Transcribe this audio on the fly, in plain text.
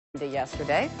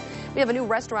Yesterday. We have a new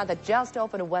restaurant that just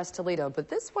opened in West Toledo, but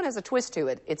this one has a twist to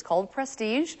it. It's called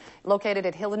Prestige, located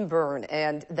at Hill and Burn,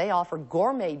 and they offer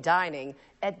gourmet dining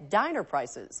at diner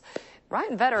prices.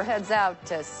 Ryan Vetter heads out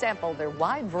to sample their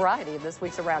wide variety of this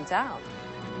week's Around Town.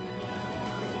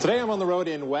 Today I'm on the road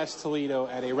in West Toledo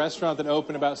at a restaurant that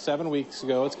opened about 7 weeks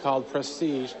ago. It's called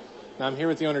Prestige. Now I'm here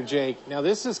with the owner, Jake. Now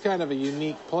this is kind of a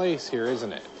unique place here,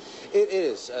 isn't it? It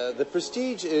is. The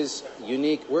Prestige is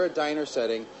unique. We're a diner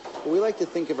setting, but we like to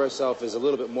think of ourselves as a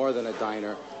little bit more than a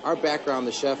diner. Our background,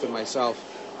 the chef and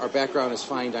myself, our background is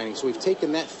fine dining. So we've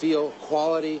taken that feel,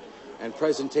 quality, and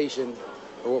presentation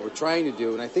of what we're trying to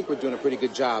do, and I think we're doing a pretty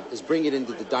good job, is bring it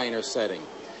into the diner setting.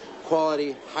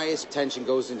 Quality, highest attention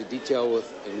goes into detail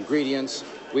with ingredients.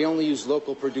 We only use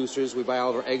local producers. We buy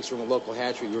all of our eggs from a local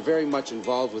hatchery. We're very much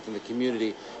involved within the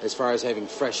community as far as having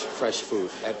fresh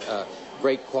food at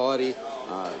great quality,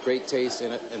 great taste,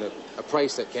 and a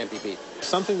price that can't be beat.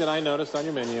 Something that I noticed on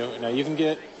your menu, now you can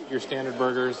get your standard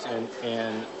burgers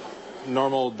and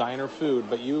normal diner food,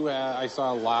 but I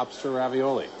saw lobster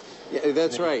ravioli. Yeah,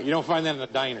 that's right. You don't find that in a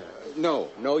diner. No,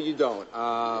 you don't.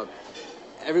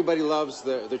 Everybody loves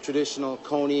the traditional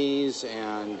conies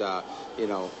and,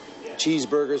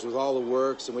 cheeseburgers with all the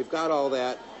works, and we've got all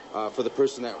that for the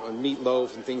person that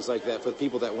meatloaf and things like that, for the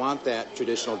people that want that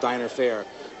traditional diner fare.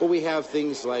 But we have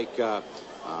things like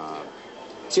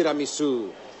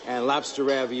tiramisu and lobster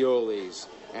raviolis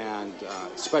and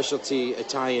specialty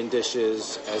Italian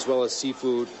dishes, as well as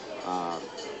seafood,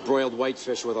 broiled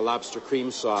whitefish with a lobster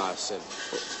cream sauce, and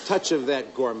a touch of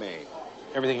that gourmet.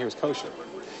 Everything here is kosher.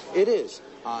 It is.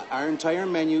 Our entire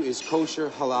menu is kosher,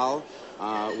 halal.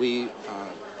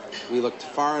 We looked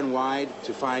far and wide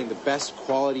to find the best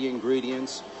quality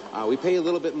ingredients. We pay a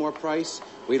little bit more price.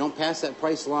 We don't pass that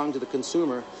price along to the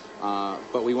consumer,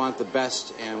 but we want the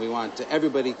best, and we want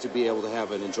everybody to be able to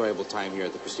have an enjoyable time here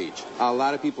at the Prestige. A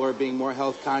lot of people are being more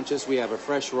health conscious. We have a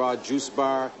fresh raw juice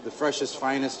bar. The freshest,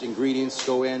 finest ingredients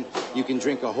go in. You can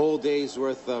drink a whole day's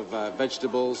worth of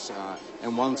vegetables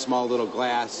in one small little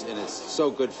glass, and it's so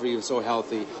good for you and so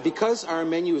healthy. Because our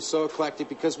menu is so eclectic,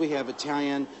 because we have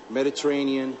Italian,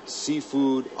 Mediterranean,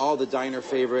 seafood, all the diner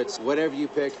favorites, whatever you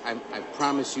pick, I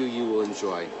promise you will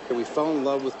enjoy. We fell in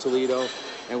love with Toledo,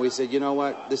 and we said, you know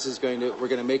what, we're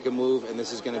going to make a move, and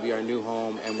this is going to be our new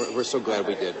home, and we're so glad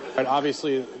we did. Right,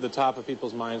 obviously, the top of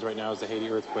people's minds right now is the Haiti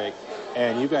earthquake,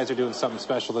 and you guys are doing something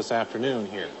special this afternoon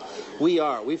here. We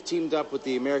are. We've teamed up with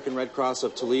the American Red Cross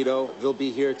of Toledo. They'll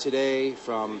be here today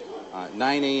from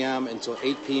 9 a.m. until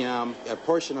 8 p.m. A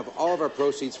portion of all of our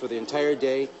proceeds for the entire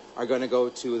day are going to go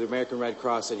to the American Red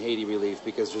Cross and Haiti relief,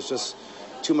 because there's just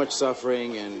too much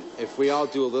suffering, and if we all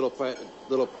do a little bit,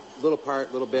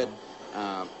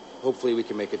 hopefully we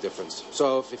can make a difference.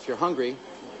 So if you're hungry,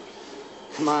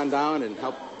 come on down and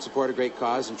help support a great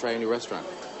cause and try a new restaurant.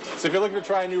 So if you're looking to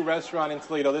try a new restaurant in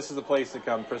Toledo, this is the place to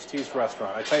come, Prestige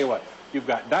Restaurant. I tell you what, you've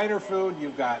got diner food,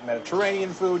 you've got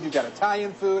Mediterranean food, you've got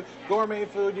Italian food, gourmet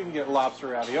food, you can get lobster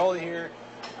ravioli here,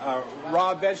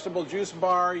 raw vegetable juice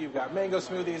bar, you've got mango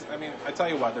smoothies. I mean, I tell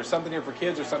you what, there's something here for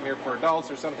kids, there's something here for adults,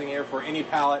 there's something here for any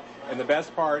palate, and the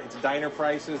best part, it's diner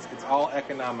prices, it's all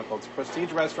economical. It's a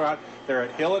Prestige Restaurant. They're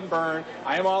at Hill and Burn.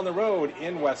 I am on the road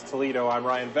in West Toledo. I'm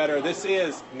Ryan Vetter. This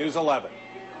is News 11.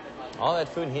 All that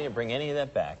food, he didn't bring any of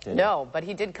that back, did he? No, but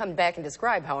he did come back and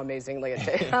describe how amazing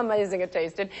it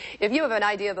tasted. If you have an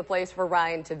idea of the place for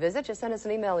Ryan to visit, just send us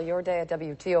an email,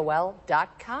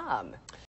 yourday@WTOL.com.